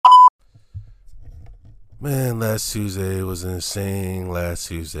Man, last Tuesday was insane. Last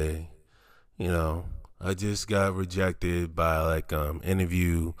Tuesday, I just got rejected by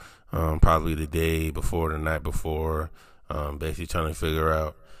interview, probably the day before, the night before, basically trying to figure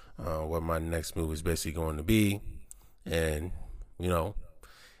out what my next move is basically going to be, and you know,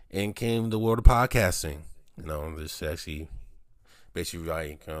 in came the world of podcasting. This actually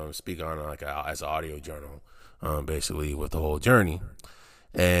basically speak on as an audio journal, basically with the whole journey.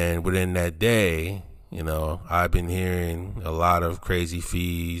 And within that day, I've been hearing a lot of crazy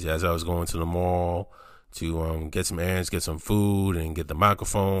fees as I was going to the mall to get some errands, get some food, and get the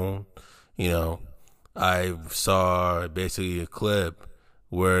microphone. I saw basically a clip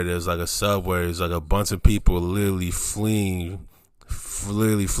where there's like a subway, there's like a bunch of people literally fleeing,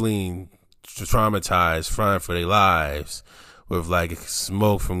 traumatized, flying for their lives, with like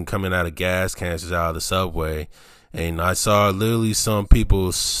smoke from coming out of gas cans out of the subway. And I saw literally some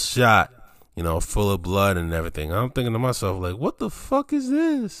people shot, full of blood and everything. I'm thinking to myself, like, what the fuck is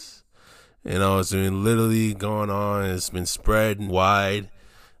this? It's been literally going on. It's been spread wide,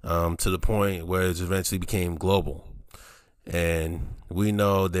 to the point where it eventually became global. And we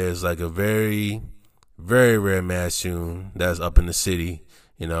know there's like a very, very rare mass shooting that's up in the city,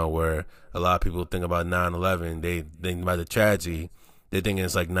 where a lot of people think about 9/11. They think about the tragedy. They think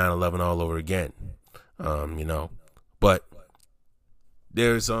it's like 9/11 all over again, But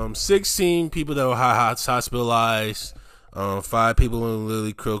there's 16 people that were hospitalized, 5 people in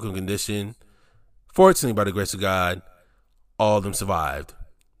literally critical condition. Fortunately, by the grace of God, all of them survived.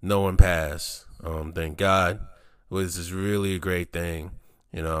 No one passed. Thank God. Which is really a great thing,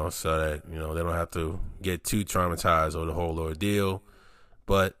 so that, they don't have to get too traumatized over the whole ordeal.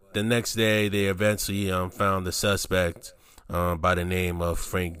 But the next day, they eventually found the suspect by the name of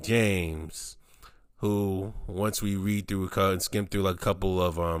Frank James, who, once we read through and skim through like a couple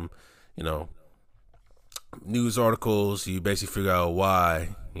of news articles, you basically figure out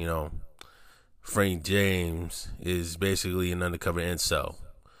why Frank James is basically an undercover incel.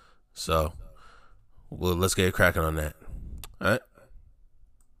 So, well, let's get cracking on that. All right,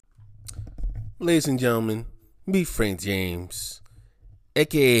 ladies and gentlemen, meet Frank James,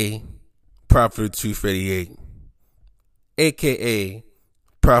 aka Prophet of Truth 88, aka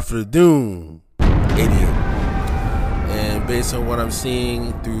Prophet of Doom 88. And based on what I'm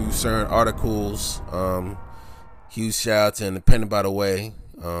seeing through certain articles, huge shout out to Independent, by the way,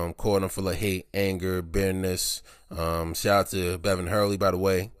 calling them full of hate, anger, bitterness. Shout out to Bevan Hurley, by the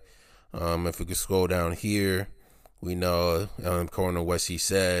way. If we could scroll down here, we know according to what she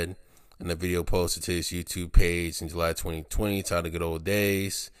said in the video posted to his YouTube page in July 2020, titled The Good Old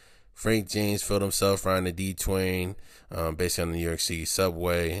Days. Frank James filled himself around the D-Train, basically on the New York City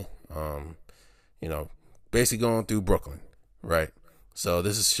subway, basically going through Brooklyn, right? So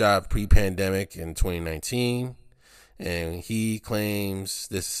this is shot pre-pandemic in 2019, and he claims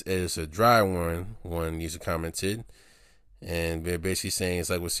this is a dry one user commented. And they're basically saying it's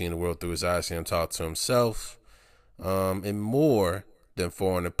like we're seeing the world through his eyes, seeing him talk to himself. And more than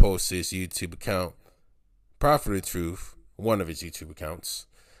 400 posts to his YouTube account, Prophet of Truth, one of his YouTube accounts.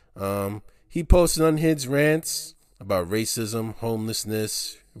 He posted unhinged rants about racism,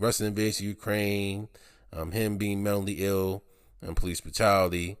 homelessness, Russian invasion of Ukraine, him being mentally ill, and police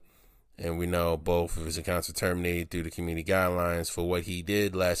brutality. And we know both of his accounts were terminated through the community guidelines for what he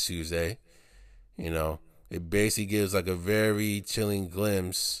did last Tuesday. It basically gives like a very chilling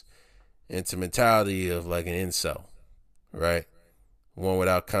glimpse into mentality of like an incel, right? One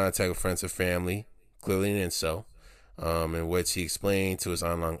without contact with friends or family, clearly an incel, in which he explained to his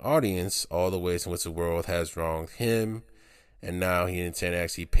online audience all the ways in which the world has wronged him, and now he intends to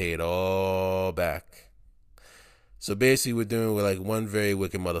actually pay it all back. So basically we're dealing with like one very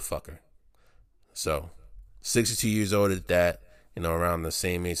wicked motherfucker. So, 62 years old at that. Around the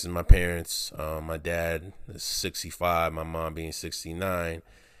same age as my parents. My dad is 65, my mom being 69.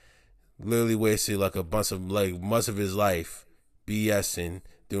 Literally wasted like a bunch of much of his life BSing,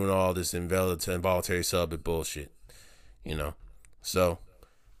 doing all this involuntary celibate bullshit. So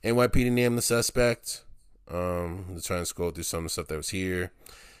NYPD named the suspect. I'm trying to scroll through some of the stuff that was here.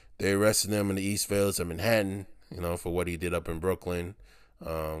 They arrested him in the East Village of Manhattan, for what he did up in Brooklyn,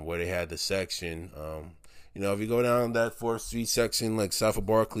 where they had the section. If you go down that 4th Street section, like south of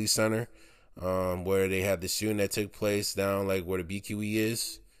Barclays Center, where they had the shooting that took place down like where the BQE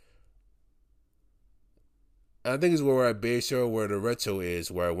is. I think it's where I Bayshore, where the Retro is,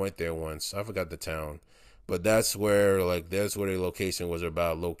 where I went there once. I forgot the town. But that's where the location was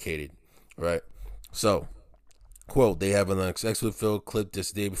about located, right? So, quote, they have an excellent field clip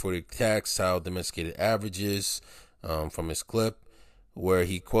this day before the attacks, how domesticated averages, from his clip. where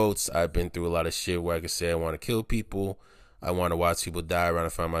he quotes, "I've been through a lot of shit where I could say I want to kill people. I want to watch people die around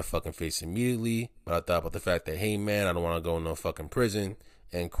and find my fucking face immediately. But I thought about the fact that, hey man, I don't want to go in no fucking prison."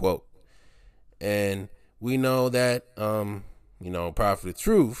 End quote. And we know that, Prophet of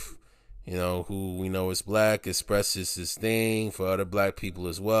Truth, who we know is black, expresses his thing for other black people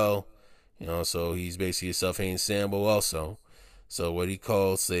as well. So he's basically a self-hating Sambo also. So what he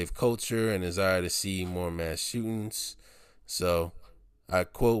calls slave culture and desire to see more mass shootings. So I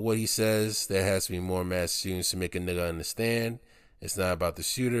quote what he says: "There has to be more mass shootings to make a nigga understand. It's not about the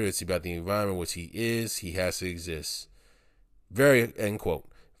shooter, it's about the environment which he is. He has to exist." Very, end quote.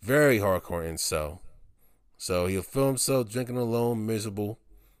 Very hardcore incel. So he'll film himself drinking alone, miserable.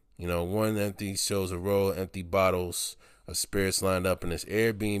 One empty shows a row of empty bottles of spirits lined up in his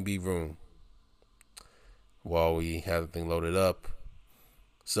Airbnb room while we have the thing loaded up.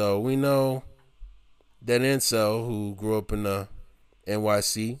 So we know that incel who grew up in the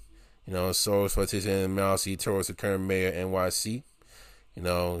NYC, Soros participated in Manosphere, Torres, the current mayor of NYC.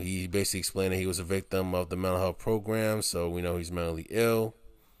 He basically explained that he was a victim of the mental health program, so we know he's mentally ill.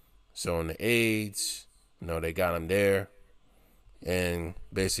 Showing the AIDS, they got him there. And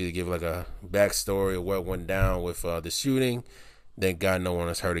basically give like a backstory of what went down with the shooting. Thank God no one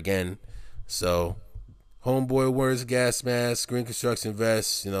was hurt again. So, homeboy wears a gas mask, green construction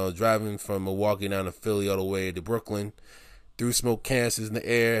vest, driving from Milwaukee down to Philly all the way to Brooklyn. Threw smoke canisters in the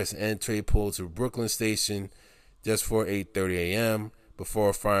air as an entree pulled to Brooklyn Station just for 8:30 a.m.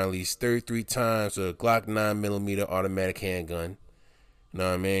 before firing at least 33 times with a Glock 9mm automatic handgun. You know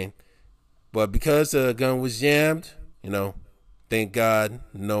what I mean? But because the gun was jammed, thank God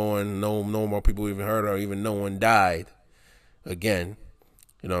no more people even hurt or even no one died. Again,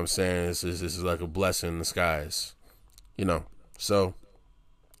 you know what I'm saying? This is like a blessing in disguise. So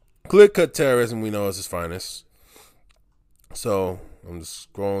clear-cut terrorism we know is its finest. So I'm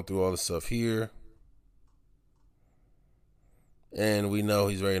just scrolling through all the stuff here. And we know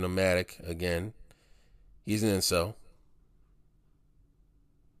he's very nomadic again. He's an incel.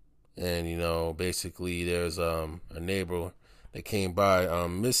 And, basically there's a neighbor that came by,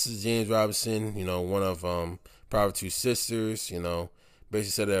 Mrs. James Robinson, one of Prophet Two sisters, basically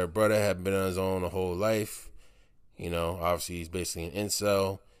said that her brother had been on his own the whole life. Obviously he's basically an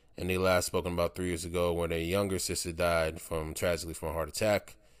incel. And they last spoken about 3 years ago when their younger sister died tragically from a heart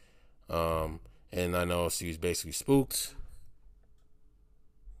attack. And I know she was basically spooked.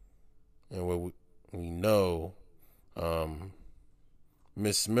 And what we know,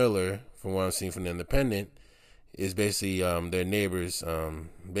 Miss Miller, from what I'm seeing from the Independent, is basically their neighbors.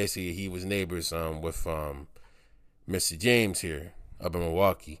 Basically, he was neighbors with Mr. James here up in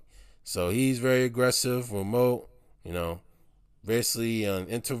Milwaukee. So he's very aggressive, remote, basically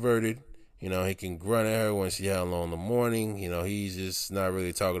introverted. He can grunt at her when she had alone in the morning. He's just not really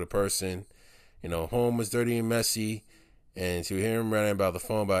a talkative person. Home is dirty and messy. And to hear him ranting about the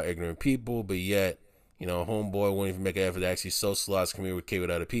phone about ignorant people, but yet, homeboy won't even make an effort to actually socialize, communicate with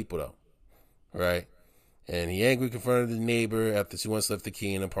other people, though. Right? And he angrily confronted the neighbor after she once left the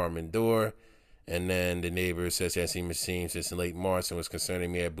key in the apartment door. And then the neighbor says she hasn't seen Miss James since in late March and was concerned he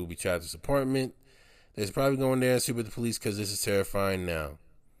may have booby trapped his apartment. There's probably going there and speak with the police because this is terrifying now.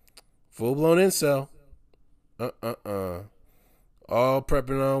 Full-blown incel. All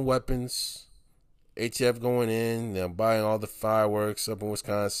prepping on weapons. ATF going in, buying all the fireworks up in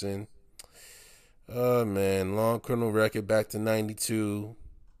Wisconsin. Oh, man. Long criminal record back to 92.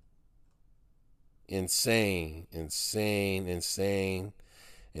 Insane. And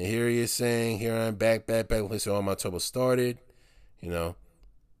here he is saying, here I'm back, place where all my trouble started.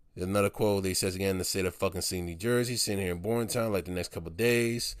 Another quote, he says again, the state of fucking city, New Jersey, sitting here in Bordentown like the next couple of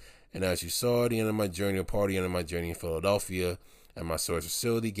days. And as you saw, the end of my journey, a party end of my journey in Philadelphia at my storage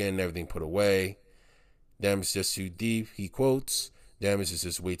facility, getting everything put away. Damage is just too deep, he quotes. Damage is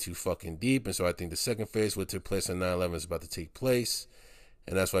just way too fucking deep. And so I think the second phase, what took place on 9/11 is about to take place.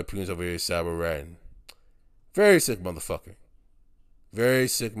 And that's why Putin's over here cyber ratting. Very sick motherfucker. Very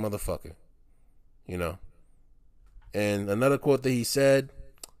sick motherfucker. And another quote that he said,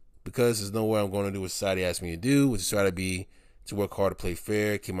 because there's no way I'm going to do what society asked me to do, which is try to work hard to play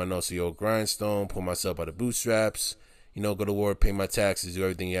fair, keep my nose to the old grindstone, pull myself out of bootstraps, go to war, pay my taxes, do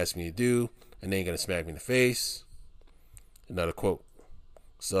everything he asked me to do, and then you're going to smack me in the face. Another quote.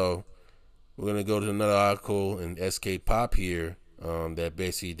 So we're going to go to another article in SK Pop here that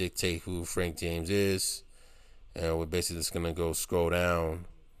basically dictate who Frank James is. And we're basically just going to go scroll down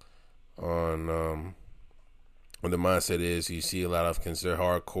on what the mindset is. You see a lot of considered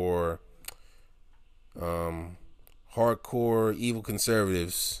hardcore evil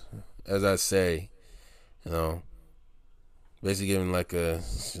conservatives, as I say, Basically giving like a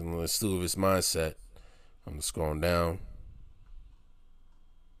slew of his mindset. I'm just scrolling down.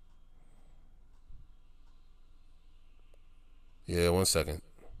 Yeah, 1 second.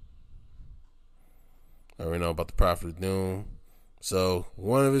 I already know about the Prophet of Doom. So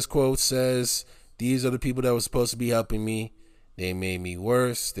one of his quotes says, "These are the people that were supposed to be helping me. They made me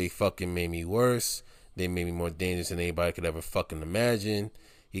worse. They fucking made me worse. They made me more dangerous than anybody could ever fucking imagine."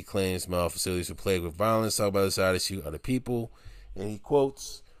 He claims mental facilities were plagued with violence, talk about the side to shoot other people. And he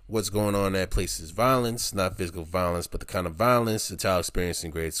quotes what's going on in that place is violence, not physical violence, but the kind of violence the child experienced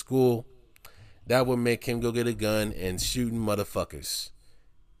in grade school. That would make him go get a gun and shooting motherfuckers.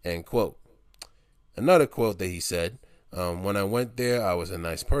 End quote. Another quote that he said, when I went there, I was a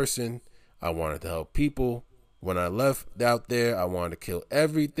nice person. I wanted to help people. When I left out there, I wanted to kill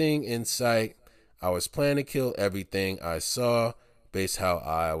everything in sight. I was planning to kill everything I saw based how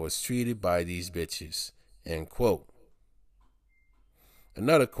I was treated by these bitches. End quote.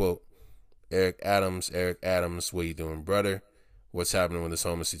 Another quote, Eric Adams, what you doing, brother? What's happening with this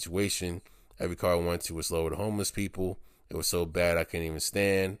homeless situation? Every car I went to was loaded with homeless people. It was so bad I couldn't even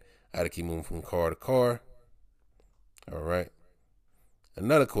stand. I had to keep moving from car to car. All right.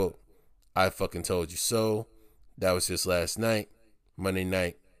 Another quote, I fucking told you so. That was just last night, Monday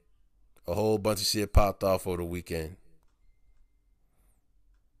night. A whole bunch of shit popped off over the weekend.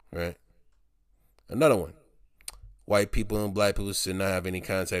 Right. Another one. White people and black people should not have any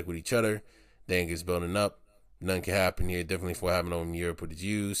contact with each other. Danger's building up. None can happen here. Definitely for what happened over in Europe with the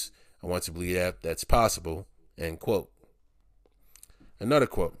Jews. I want to believe that that's possible. End quote. Another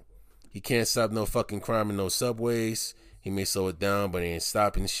quote. He can't stop no fucking crime in no subways. He may slow it down, but he ain't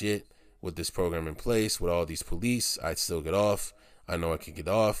stopping shit. With this program in place, with all these police, I'd still get off. I know I can get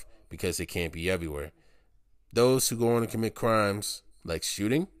off because they can't be everywhere. Those who go on to commit crimes like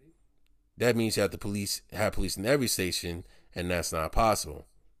shooting, that means you have have police in every station, and that's not possible.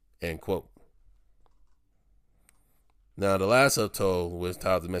 End quote. Now, the last subtotal was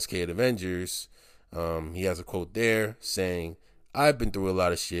titled Domesticated Avengers. He has a quote there saying, I've been through a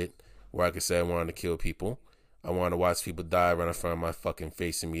lot of shit where I could say I wanted to kill people. I wanted to watch people die right in front of my fucking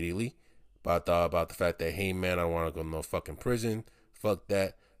face immediately. But I thought about the fact that, hey man, I don't want to go to no fucking prison. Fuck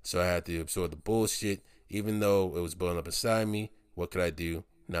that. So I had to absorb the bullshit. Even though it was building up inside me, what could I do?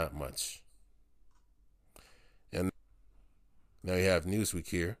 Not much. And now you have Newsweek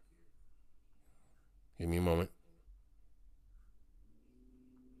here. Give me a moment.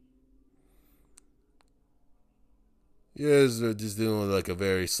 Yeah, they're just doing like a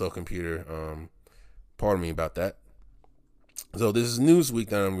very slow computer. Pardon me about that. So this is Newsweek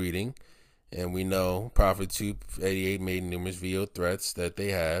that I'm reading. And we know Prophet 288 made numerous video threats that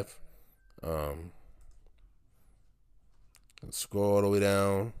they have. Let's scroll all the way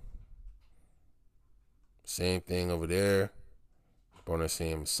down. Same thing over there. Born in the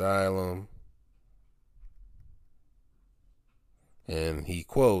same asylum. And he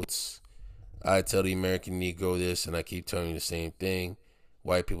quotes, I tell the American Negro this, and I keep telling you the same thing.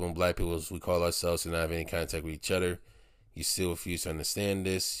 White people and black people, as we call ourselves, do not have any contact with each other. You still refuse to understand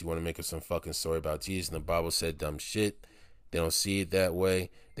this. You want to make up some fucking story about Jesus and the Bible said dumb shit. They don't see it that way.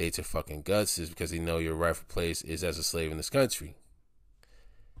 They hate your fucking guts. It's because they know your rightful place is as a slave in this country.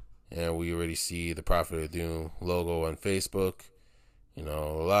 And we already see the Prophet of Doom logo on Facebook. You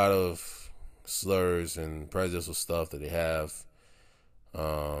know, a lot of slurs and prejudicial stuff that they have.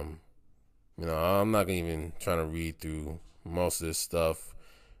 You know, I'm not going to even try to read through most of this stuff.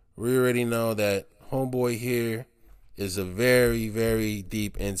 We already know that homeboy here is a very, very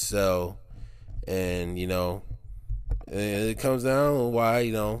deep incel. And, you know, it comes down to why,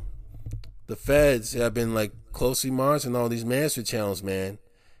 you know, the feds have been, like, closely monitoring all these Manosphere channels, man.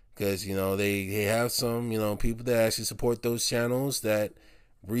 Because, you know, they have some, you know, people that actually support those channels that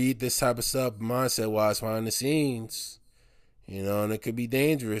read this type of stuff mindset-wise behind the scenes. You know, and it could be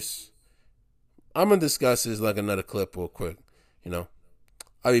dangerous. I'm going to discuss this like another clip real quick. You know,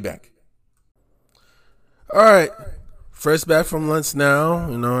 I'll be back. All right. Fresh back from lunch now.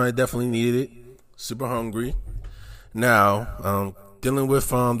 You know, I definitely needed it. Super hungry. Now, dealing with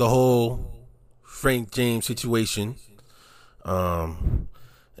the whole Frank James situation. And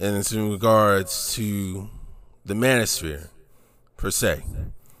it's in regards to the Manosphere, per se.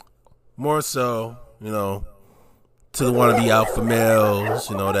 More so, you know, to the wannabe alpha males,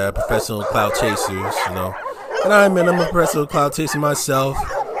 you know, that are professional clout chasers, you know. And I admit I'm a professional clout chaser myself,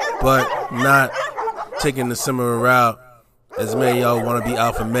 but not taking the similar route as many of y'all wannabe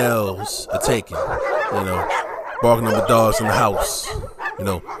alpha males are taking, you know, barking up the dogs in the house, you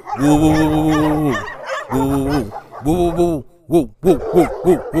know, woo woo woo woo woo woo woo woo woo woo woo woo woo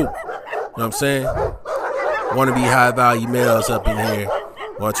woo woo. You know what I'm saying? want to be high value males up in here,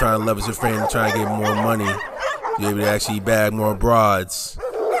 want to try and leverage your friend and try and get more money, be able to actually bag more broads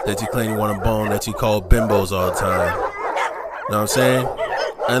that you claim you want to bone, that you call bimbos all the time. You know what I'm saying?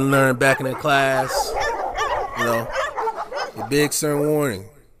 Unlearn back in the class. You know, a big stern warning.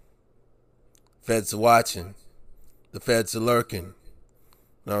 Feds are watching. The feds are lurking. You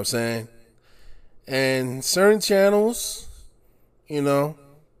know what I'm saying? And certain channels, you know,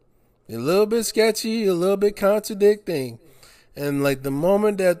 a little bit sketchy, a little bit contradicting. And like the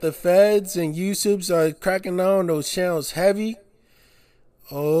moment that the feds and YouTubes are cracking down on those channels heavy,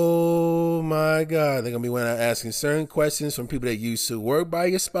 oh my God, they're going to be when asking certain questions from people that used to work by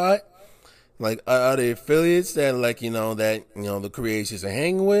your spot, like other affiliates that the creators are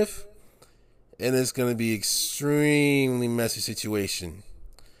hanging with. And it's going to be extremely messy situation.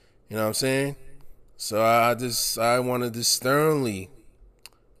 You know what I'm saying? So I wanted to sternly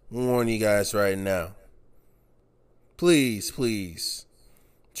warn you guys right now. Please, please,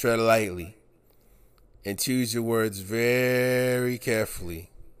 tread lightly and choose your words very carefully,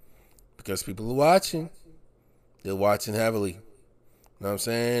 because people are watching. They're watching heavily. You know what I'm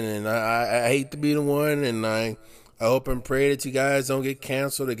saying? And I hate to be the one, and I hope and pray that you guys don't get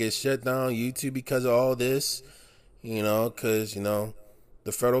canceled or get shut down on YouTube because of all this. You know, because,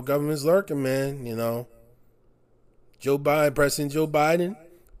 the federal government's lurking, man. President Joe Biden,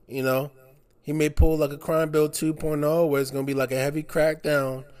 he may pull like a Crime Bill 2.0 where it's going to be like a heavy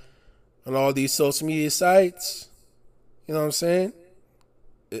crackdown on all these social media sites. You know what I'm saying?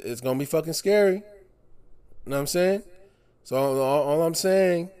 It's going to be fucking scary. You know what I'm saying? So all I'm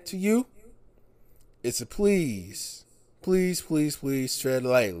saying to you is to please tread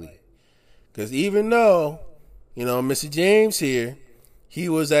lightly. Because even though, Mr. James here, he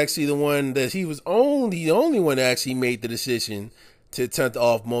was actually the only one that actually made the decision to attempt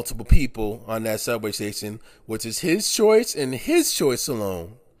off multiple people on that subway station, which is his choice and his choice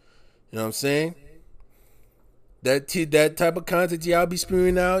alone. You know what I'm saying? That type of content y'all be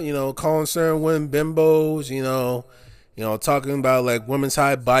spewing out, calling certain women bimbos, talking about like women's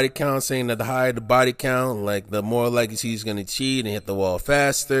high body count, saying that the higher the body count, like the more likely she's gonna cheat and hit the wall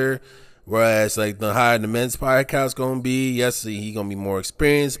faster. Whereas like the higher the men's body count's gonna be, yes, he gonna be more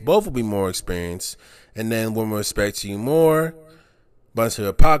experienced. Both will be more experienced, and then women respect you more. Bunch of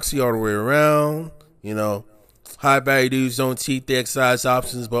hypocrisy all the way around. High value dudes don't cheat the exercise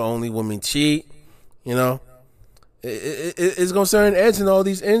options, but only women cheat. It's gonna start edging all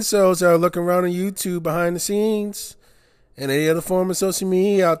these incels that are looking around on YouTube behind the scenes and any other form of social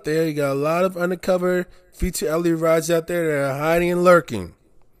media out there. You got a lot of undercover future Elliot rides out there that are hiding and lurking.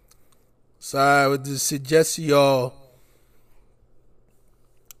 So I would just suggest to y'all,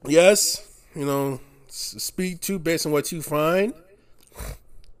 yes, speak to based on what you find,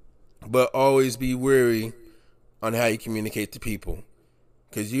 but always be wary on how you communicate to people,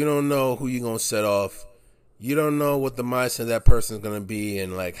 because you don't know who you're going to set off. You don't know what the mindset of that person is going to be,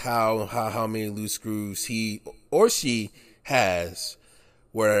 and like how many loose screws he or she has,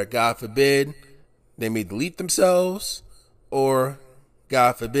 where God forbid they may delete themselves, or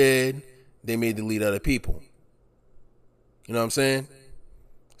God forbid they may delete other people. You know what I'm saying?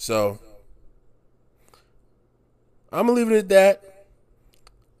 So I'm gonna leave it at that.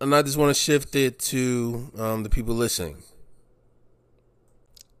 And I just want to shift it to the people listening.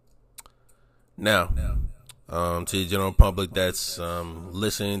 Now, to the general public that's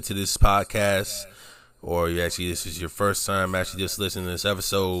listening to this podcast, or this is your first time actually just listening to this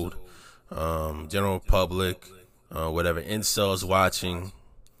episode, general public, whatever incels watching,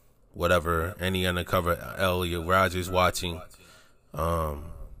 whatever any undercover Elliot Rogers watching,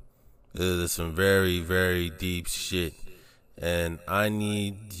 there's some very, very deep shit. And I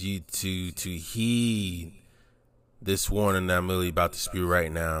need you to heed this warning that I'm really about to spew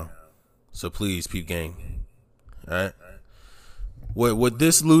right now. So please, peep gang. Alright? What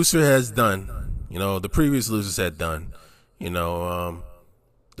this loser has done, the previous losers had done, the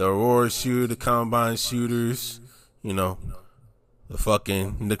Aurora shooter, the Combine shooters, the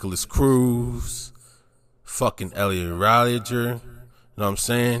fucking Nicholas Cruz, fucking Elliot Rodger, you know what I'm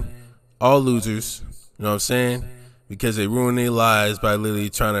saying? All losers, you know what I'm saying? Because they ruin their lives by literally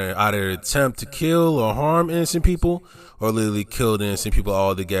trying to either attempt to kill or harm innocent people, or literally kill the innocent people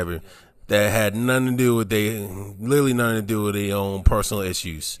altogether that had nothing to do with their own personal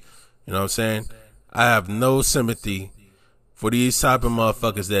issues. You know what I'm saying? I have no sympathy for these type of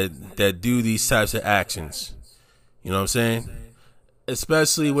motherfuckers that do these types of actions. You know what I'm saying?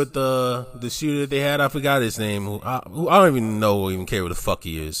 Especially with the shooter that they had, I forgot his name, who I don't even care what the fuck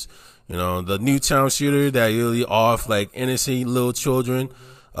he is. The Newtown shooter that really off like innocent little children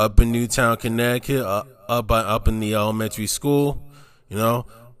up in Newtown, Connecticut, up in the elementary school, you know,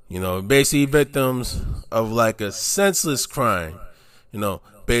 basically victims of like a senseless crime, you know,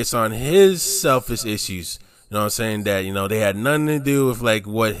 based on his selfish issues. You know what I'm saying? That, you know, they had nothing to do with like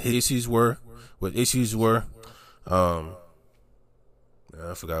what his issues were, I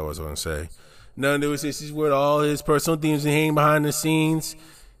forgot what I was going to say. Nothing to do with his issues with all his personal things and hanging behind the scenes.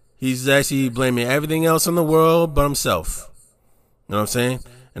 He's actually blaming everything else in the world but himself. You know what I'm saying?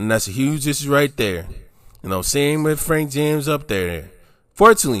 And that's a huge issue right there. You know, same with Frank James up there.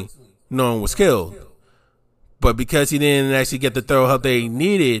 Fortunately, no one was killed. But because he didn't actually get the thorough help they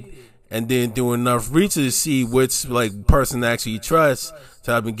needed and didn't do enough research to see which like person to actually trust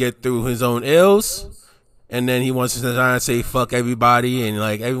to help him get through his own ills, and then he wants to try and say fuck everybody and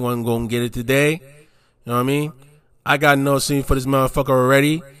like everyone gonna get it today. You know what I mean? I got no sympathy for this motherfucker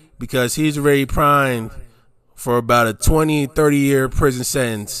already because he's already primed for about a 20, 30-year prison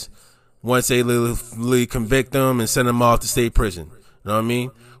sentence once they literally convict him and send him off to state prison. You know what I mean?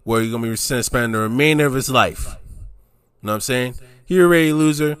 Where he's going to be spending the remainder of his life. You know what I'm saying? He already a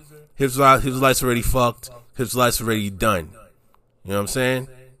loser. His life's already fucked. His life's already done. You know what I'm saying?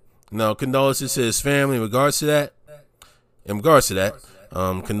 No, condolences to his family in regards to that.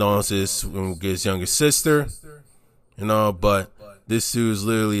 Condolences with his younger sister. You know, but this dude is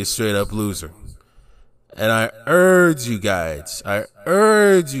literally a straight up loser. And I urge you guys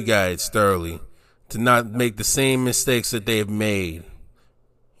thoroughly to not make the same mistakes that they've made.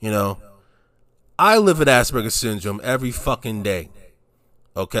 You know, I live with Asperger's syndrome every fucking day.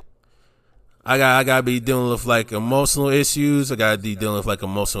 Okay? I gotta be dealing with like emotional issues. I gotta be dealing with like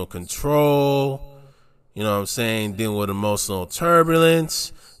emotional control. You know what I'm saying? Dealing with emotional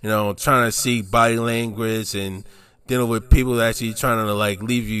turbulence. You know, trying to see body language and dealing with people that actually trying to like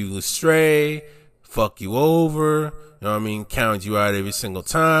leave you astray, fuck you over. You know what I mean? Count you out every single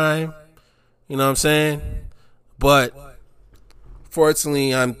time. You know what I'm saying? But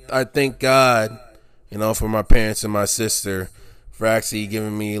fortunately, I thank God, you know, for my parents and my sister for actually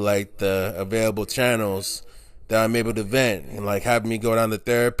giving me like the available channels that I'm able to vent and like having me go down to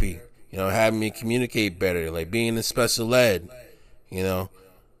therapy, you know, having me communicate better, like being in special ed, you know.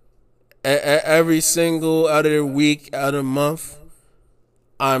 Every single out of the week, out of the month,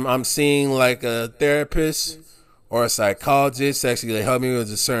 I'm seeing like a therapist or a psychologist actually to help me with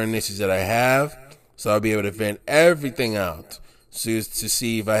the certain issues that I have, so I'll be able to vent everything out to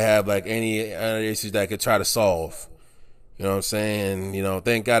see if I have like any other issues that I could try to solve. You know what I'm saying? You know,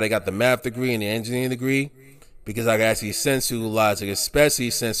 thank God I got the math degree and the engineering degree because I can actually sense logic,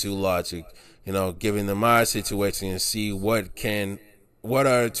 especially sense logic. You know, given the my situation and see what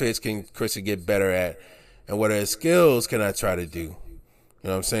other traits can Christian get better at, and what other skills can I try to do. You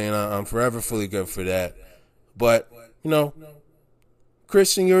know what I'm saying? I'm forever fully good for that. But, you know,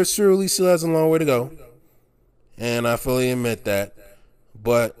 Christian, yours truly still has a long way to go. And I fully admit that.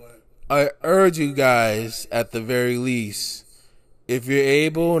 But I urge you guys, at the very least, if you're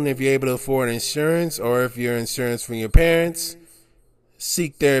able to afford insurance, or if you're insurance from your parents,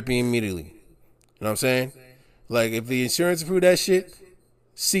 seek therapy immediately. You know what I'm saying? Like, if the insurance approve that shit,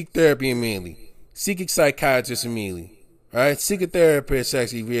 seek therapy immediately. Seek a psychiatrist immediately. All right? Seek a therapist to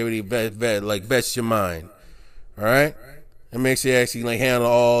actually be able to vet your mind. All right? And make sure you actually like handle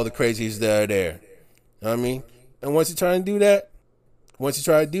all the crazies that are there. You know what I mean? And once you try to do that, you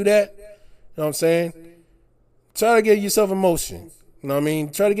know what I'm saying? Try to get yourself emotion. You know what I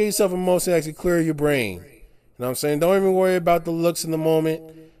mean? Try to get yourself emotion to actually clear your brain. You know what I'm saying? Don't even worry about the looks in the moment,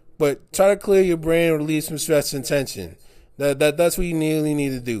 but try to clear your brain or release some stress and tension. That's what you really need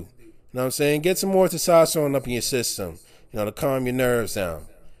to do. You know what I'm saying? Get some more testosterone up in your system, you know, to calm your nerves down. You know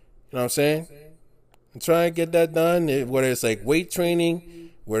what I'm saying? And try and get that done, whether it's like weight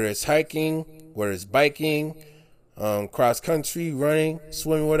training, whether it's hiking, whether it's biking, cross country, running,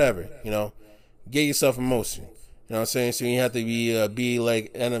 swimming, whatever, you know. Get yourself in motion. You know what I'm saying? So you have to be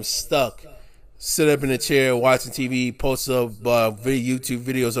like, and I'm stuck, sit up in a chair watching TV, post up YouTube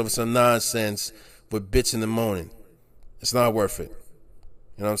videos over some nonsense with bitch in the morning. It's not worth it.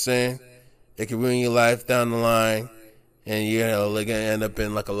 You know what I'm saying? It can ruin your life down the line, and you're gonna end up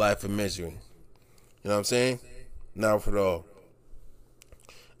in like a life of misery. You know what I'm saying? Not for all.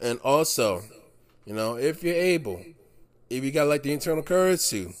 And also, you know, if you're able, if you got like the internal courage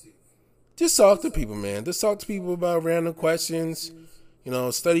to, just talk to people, man. Just talk to people about random questions. You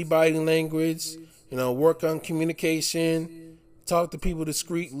know, study body language. You know, work on communication. Talk to people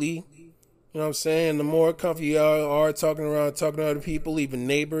discreetly. You know what I'm saying? The more comfy you are talking to other people, even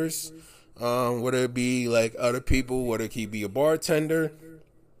neighbors, whether it be like other people, whether it could be a bartender,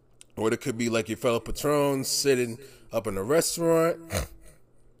 or it could be like your fellow patrons sitting up in a restaurant,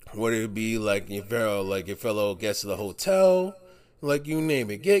 Whether it be like your fellow guests of the hotel, like you name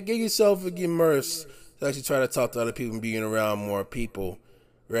it. Get yourself immersed to actually try to talk to other people and being around more people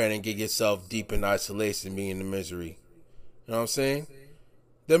rather than get yourself deep in isolation and being in the misery. You know what I'm saying?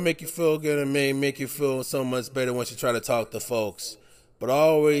 They'll make you feel good and may make you feel so much better once you try to talk to folks. But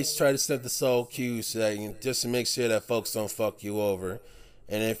always try to send the soul cues so that just to make sure that folks don't fuck you over.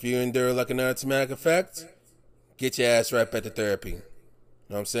 And if you endure like an automatic effect, get your ass right back to therapy. You know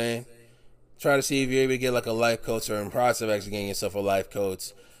what I'm saying? Try to see if you're able to get like a life coach or in the process of actually getting yourself a life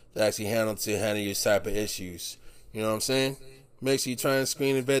coach to actually handle your type of issues. You know what I'm saying? Make sure you try and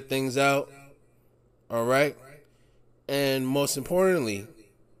screen and vet things out. All right? And most importantly,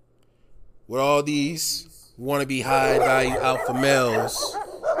 with all these wannabe high value alpha males,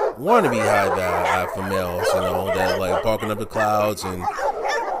 that like barking up the clouds and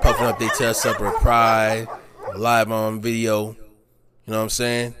puffing up their chests up with pride, live on video. You know what I'm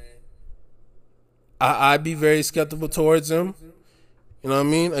saying? I'd be very skeptical towards them. You know what I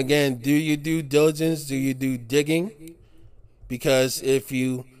mean? Again, do your due diligence, do your due digging. Because if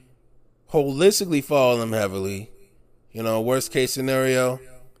you holistically follow them heavily, worst case scenario,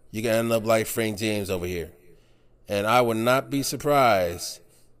 you can end up like Frank James over here. And I would not be surprised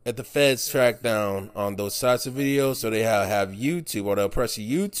if the feds track down on those types of videos, so they have YouTube, or they'll pressure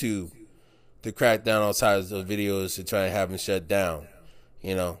YouTube to crack down on types of videos to try and have them shut down.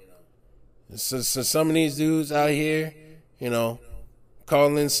 So some of these dudes out here,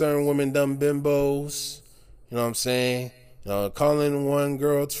 calling certain women dumb bimbos, you know what I'm saying? Calling one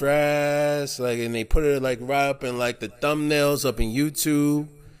girl trash, and they put it right up in the thumbnails up in YouTube,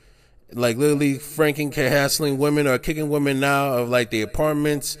 literally franking, hassling women or kicking women out of the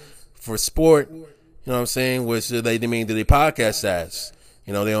apartments for sport, you know what I'm saying? Which they mean to the podcast ads.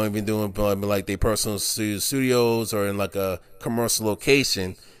 They only been doing their personal studios or in a commercial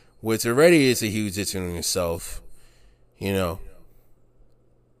location, which already is a huge issue in itself.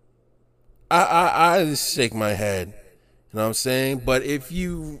 I just shake my head. You know what I'm saying? But if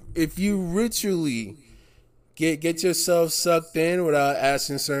you ritually get yourself sucked in without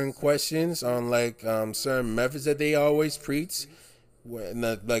asking certain questions on certain methods that they always preach,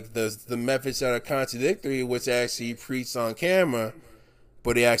 the methods that are contradictory, which actually preach on camera,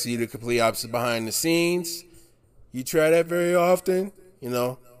 but they actually do the complete opposite behind the scenes. You try that very often, you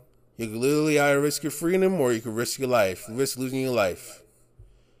can literally either risk your freedom or you can risk your life, risk losing your life.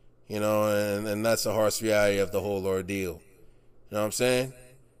 And that's the harsh reality of the whole ordeal. You know what I'm saying?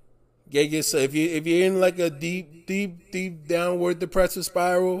 Get yourself, if you're in a deep downward depressive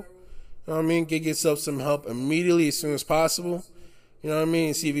spiral, you know what I mean? Get yourself some help immediately as soon as possible. You know what I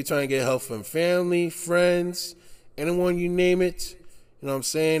mean? See if you're trying to get help from family, friends, anyone, you name it. You know what I'm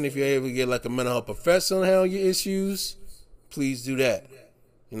saying? If you're able to get a mental health professional to handle your issues, please do that.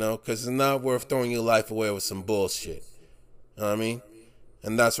 Because it's not worth throwing your life away with some bullshit. You know what I mean?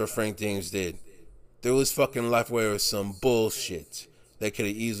 And that's what Frank James did. Threw his fucking life away with some bullshit they could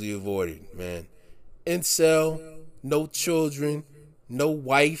have easily avoided, man. Incel, no children, no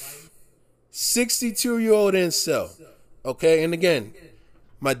wife. 62-year-old incel. Okay? And again,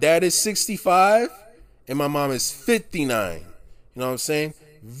 my dad is 65 and my mom is 59. You know what I'm saying?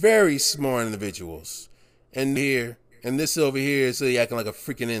 Very smart individuals. And this over here is really acting like a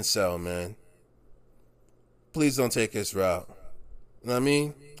freaking incel, man. Please don't take this route. You know what I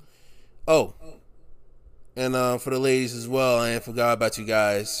mean? Oh, and for the ladies as well, I ain't forgot about you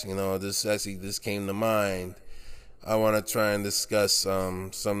guys. This came to mind. I want to try and discuss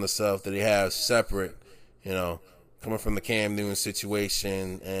some of the stuff that they have separate, coming from the Cam Newton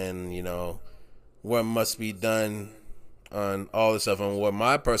situation and, what must be done on all this stuff and what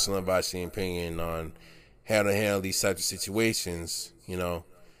my personal advice and opinion on how to handle these types of situations,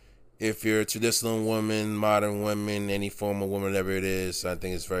 If you're a traditional woman, modern woman, any form of woman, whatever it is, I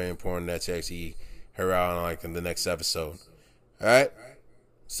think it's very important that you actually hear out on in the next episode. All right?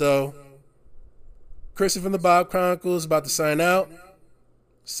 So, Christian from the Bob Chronicles about to sign out.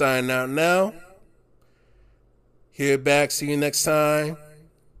 Sign out now. Here back. See you next time.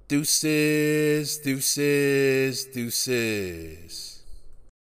 Deuces, deuces, deuces.